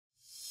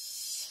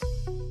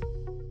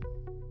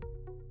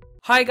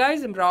Hi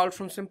guys, I'm Raul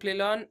from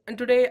Simplilearn, and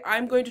today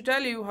I'm going to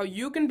tell you how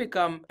you can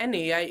become an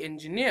AI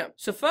engineer.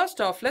 So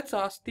first off, let's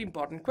ask the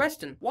important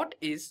question. What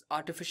is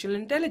artificial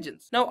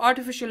intelligence? Now,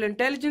 artificial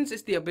intelligence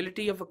is the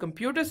ability of a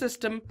computer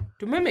system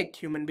to mimic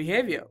human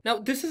behavior. Now,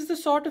 this is the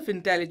sort of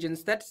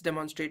intelligence that's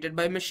demonstrated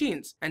by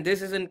machines, and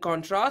this is in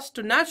contrast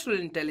to natural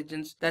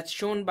intelligence that's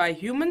shown by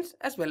humans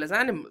as well as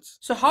animals.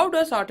 So how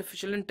does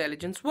artificial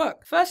intelligence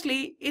work?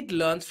 Firstly, it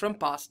learns from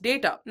past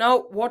data.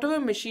 Now,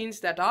 whatever machines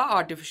that are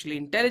artificially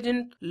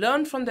intelligent learn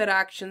from their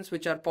actions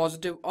which are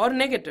positive or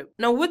negative.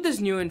 Now, with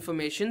this new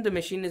information, the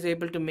machine is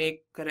able to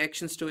make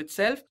corrections to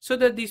itself so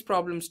that these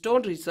problems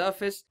don't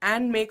resurface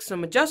and make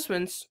some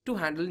adjustments to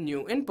handle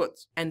new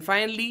inputs. And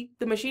finally,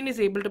 the machine is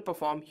able to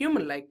perform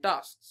human-like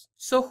tasks.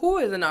 So who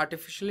is an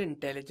artificial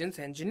intelligence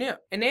engineer?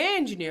 An AI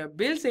engineer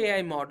builds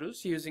AI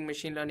models using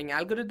machine learning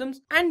algorithms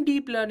and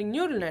deep learning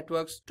neural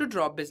networks to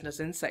draw business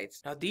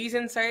insights. Now, these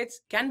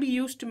insights can be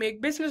used to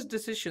make business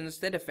decisions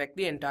that affect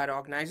the entire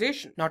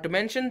organization. Not to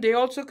mention, they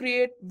also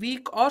create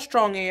weak or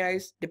strong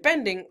AIs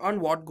depending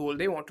on what goal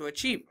they want to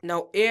achieve.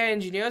 Now, AI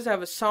engineers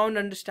have a sound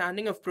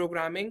understanding of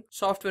programming,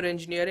 software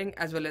engineering,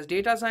 as well as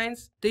data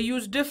science. They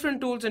use different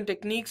tools and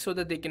techniques so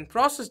that they can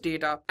process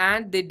data,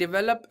 and they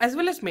develop as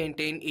well as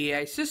maintain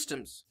AI systems.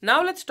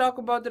 Now let's talk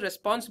about the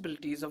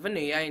responsibilities of an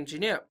AI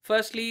engineer.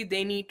 Firstly,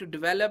 they need to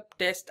develop,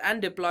 test,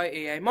 and deploy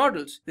AI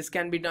models. This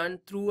can be done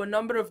through a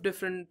number of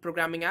different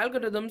programming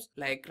algorithms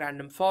like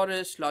random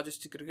forest,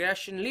 logistic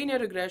regression, linear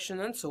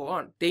regression, and so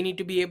on. They need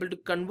to be able to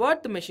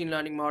convert the machine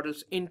learning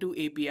models into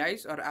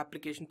APIs or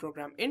application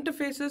program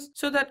interfaces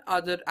so that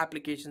other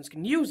applications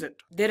can use it.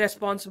 They're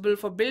responsible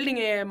for building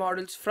AI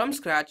models from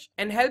scratch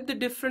and help the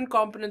different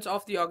components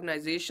of the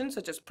organization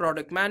such as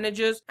product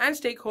managers and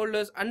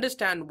stakeholders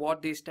understand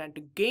what they stand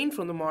to gain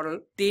from the model.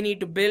 They need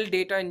to build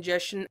data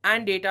ingestion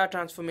and data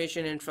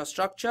transformation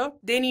infrastructure.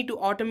 They need to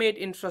automate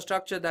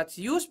infrastructure that's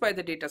used by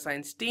the data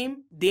science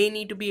team. They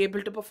need to be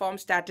able to perform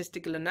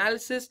statistical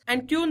analysis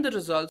and tune the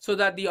results so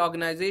that the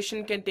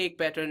organization can take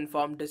better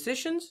informed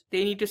decisions.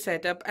 They need to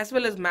set up as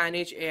well as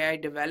manage AI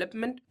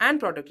development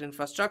and product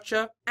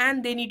infrastructure,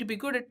 and they need to be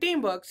good at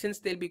teamwork since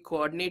they'll be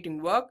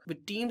coordinating work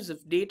with teams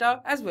of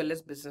data as well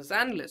as business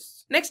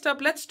analysts. Next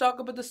up, let's talk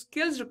about the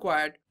skills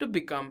required to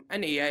become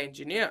an AI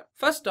engineer.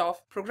 First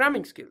off,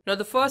 programming skills. Now,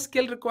 the first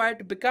skill required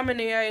to become an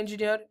AI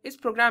engineer is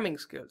programming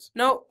skills.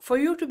 Now, for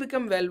you to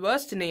become well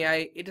versed in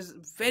AI, it is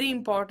very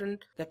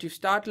important that you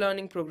start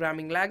learning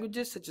programming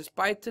languages such as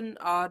Python,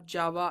 R,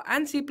 Java,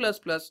 and C++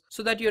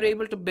 so that you're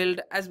able to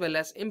build as well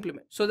as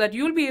implement. So that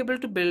you'll be able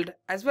to build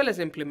as well as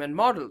implement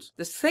models.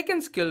 The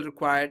second skill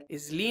required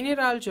is linear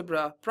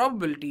algebra,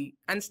 probability,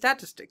 and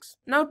statistics.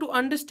 Now, to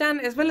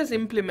understand as well as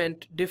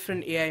implement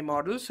different AI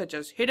models such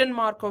as hidden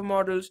Markov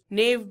models,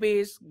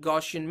 naive-Bayes,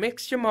 Gaussian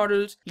mixture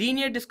models,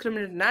 linear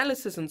discriminant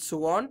analysis, and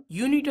so on,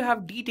 you need to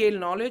have detailed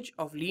knowledge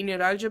of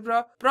linear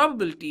algebra,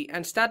 probability,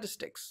 and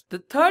statistics. The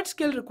third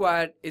skill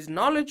required is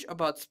knowledge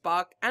about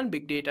Spark and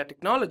big data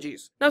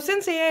technologies. Now,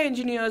 since AI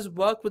engineers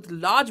work with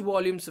large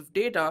volumes of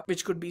data,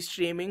 which could be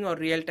streaming or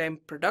real-time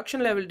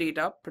production level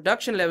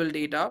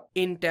data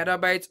in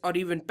terabytes or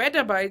even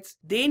petabytes,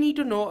 they need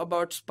to know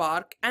about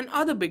Spark and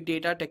other big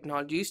data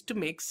technologies to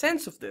make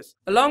sense of this.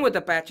 Along with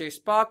Apache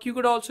Spark, you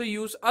could also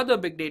use other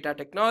big data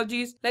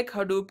technologies like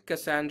Hadoop,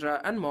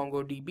 Cassandra, and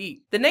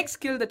MongoDB. The next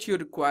skill that you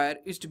require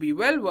is to be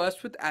well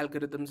versed with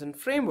algorithms and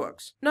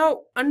frameworks.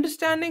 Now,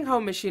 understanding how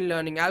machine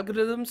learning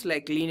algorithms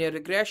like linear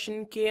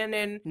regression,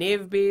 KNN,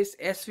 naive-Bayes,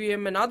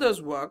 SVM, and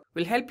others work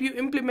will help you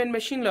implement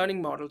machine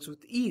learning models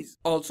with ease.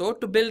 Also,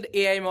 to build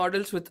AI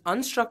models with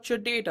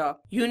unstructured data,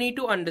 you need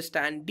to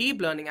understand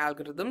deep learning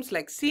algorithms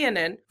like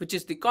CNN, which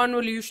is the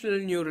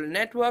convolutional neural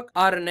network,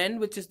 RNN,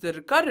 which is the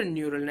recurrent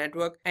neural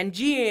network, and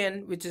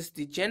GAN, which is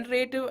the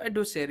generative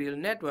adversarial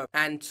network,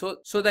 and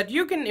so that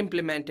you can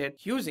implement it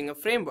using a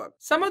framework.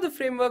 Some of the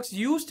frameworks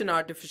used in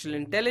artificial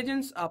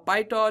intelligence are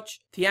PyTorch,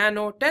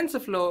 Theano,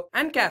 TensorFlow,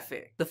 and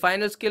Caffe. The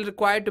final skill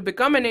required to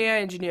become an AI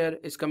engineer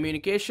is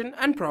communication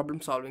and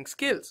problem-solving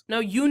skills. Now,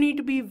 you need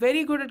to be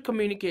very good at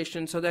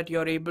communication so that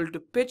you're able to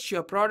pitch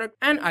your product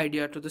and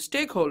idea to the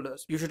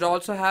stakeholders. You should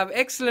also have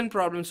excellent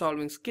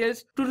problem-solving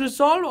skills to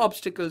resolve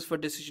obstacles for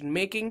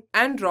decision-making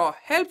and draw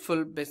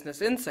helpful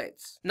business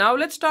insights. Now,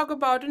 let's talk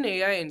about an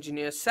AI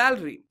engineer's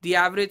salary. The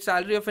average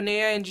salary of an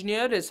AI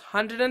engineer is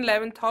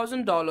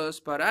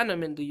 $111,000 per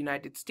annum in the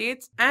United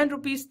States and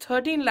rupees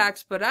 13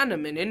 lakhs per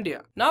annum in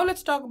India. Now,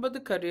 let's talk about the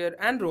career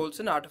and roles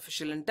in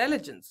artificial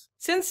intelligence.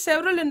 Since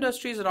several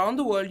industries around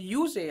the world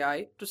use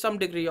AI to some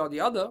degree or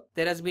the other,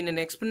 there has been an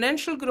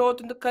exponential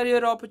growth in the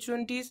career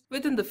opportunities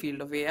within the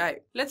field of AI.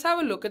 Let's have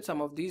a look at some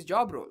of these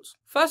job roles.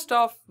 First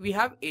off, we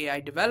have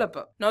AI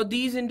developer. Now,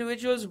 these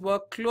individuals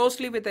work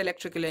closely with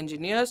electrical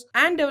engineers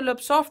and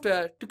develop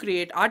software to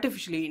create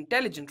artificially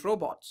intelligent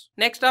robots.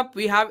 Next up,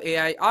 we have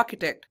AI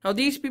architect. Now,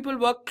 these people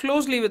work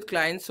closely with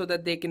clients so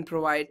that they can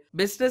provide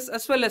business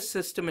as well as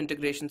system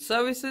integration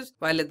services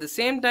while at the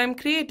same time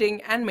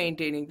creating and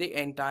maintaining the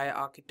entire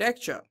architecture.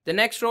 architecture. The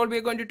next role we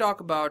are going to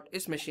talk about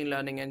is machine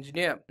learning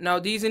engineer. Now,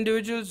 these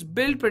individuals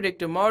build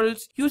predictive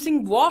models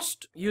using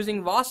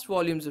vast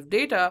volumes of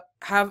data,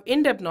 have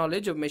in-depth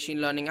knowledge of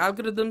machine learning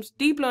algorithms,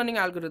 deep learning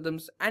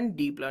algorithms, and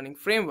deep learning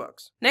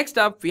frameworks. Next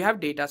up, we have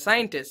data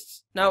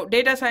scientists. Now,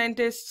 data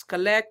scientists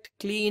collect,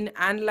 clean,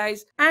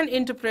 analyze, and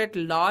interpret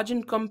large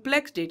and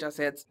complex data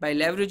sets by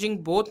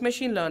leveraging both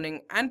machine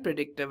learning and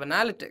predictive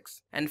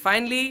analytics. And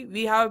finally,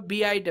 we have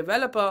BI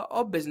developer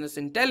or business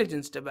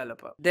intelligence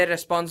developer. They're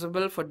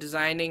responsible for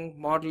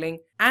designing, modeling,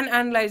 and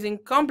analyzing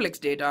complex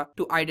data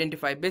to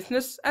identify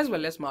business as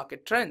well as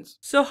market trends.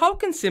 So how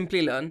can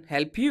Simplilearn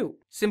help you?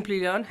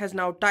 Simplilearn has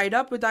now tied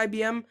up with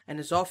IBM and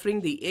is offering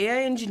the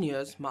AI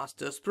Engineers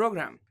Master's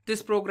Program.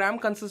 This program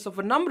consists of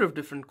a number of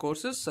different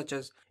courses such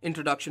as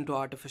Introduction to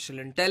Artificial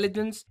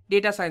Intelligence,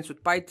 Data Science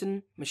with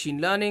Python,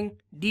 Machine Learning,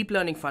 Deep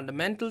Learning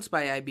Fundamentals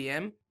by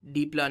IBM,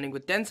 Deep Learning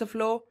with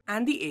TensorFlow,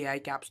 and the AI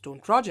Capstone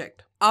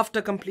project.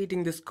 After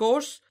completing this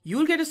course,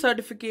 you'll get a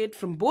certificate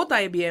from both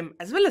IBM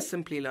as well as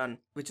Simplilearn,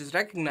 which is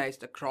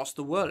recognized across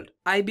the world.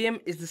 IBM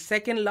is the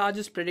second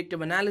largest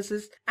predictive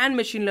analysis and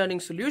machine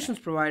learning solutions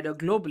provider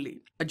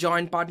globally. A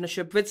joint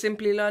partnership with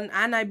Simplilearn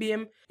and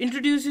IBM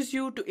introduces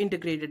you to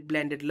integrated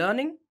blended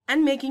learning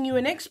and making you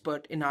an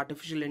expert in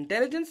artificial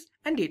intelligence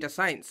and data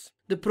science.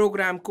 The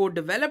program code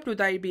developed with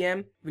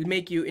IBM will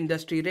make you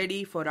industry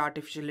ready for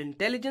artificial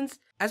intelligence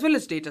as well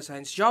as data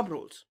science job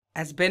roles.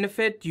 As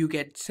benefit, you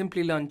get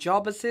Simplilearn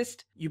Job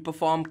Assist, you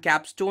perform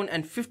capstone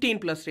and 15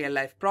 plus real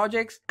life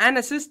projects, and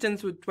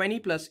assistance with 20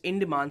 plus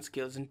in-demand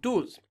skills and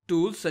tools.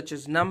 Tools such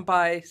as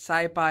NumPy,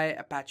 SciPy,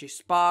 Apache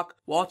Spark,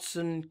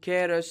 Watson,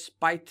 Keras,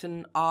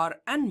 Python, R,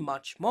 and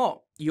much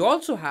more. You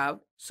also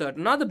have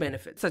certain other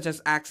benefits such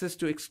as access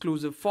to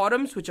exclusive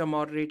forums which are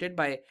moderated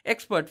by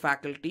expert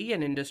faculty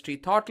and industry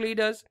thought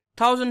leaders,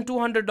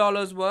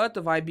 $1,200 worth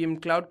of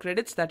IBM Cloud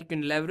credits that you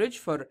can leverage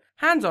for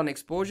hands-on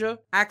exposure,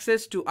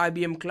 access to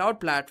IBM Cloud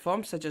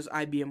platforms such as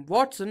IBM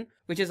Watson,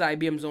 which is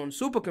IBM's own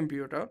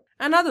supercomputer,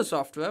 and other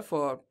software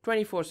for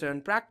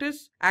 24/7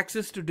 practice,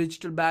 access to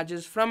digital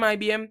badges from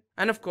IBM,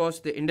 and of course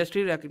the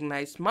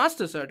industry-recognized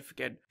master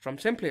certificate from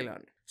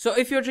Simplilearn. So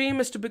if your dream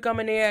is to become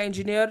an AI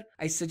engineer,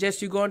 I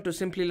suggest you go on to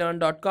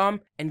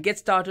simplilearn.com and get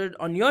started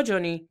on your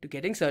journey to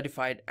getting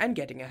certified and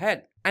getting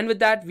ahead. And with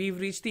that, we've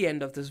reached the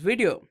end of this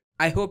video.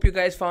 I hope you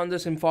guys found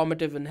this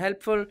informative and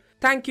helpful.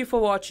 Thank you for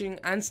watching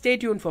and stay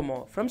tuned for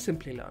more from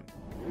Simplilearn.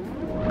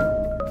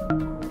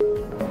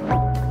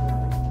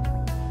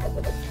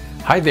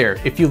 Hi there,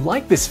 if you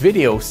like this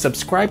video,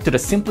 subscribe to the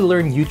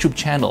Simplilearn YouTube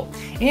channel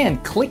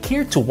and click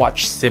here to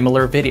watch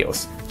similar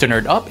videos. To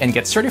nerd up and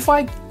get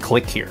certified,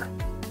 click here.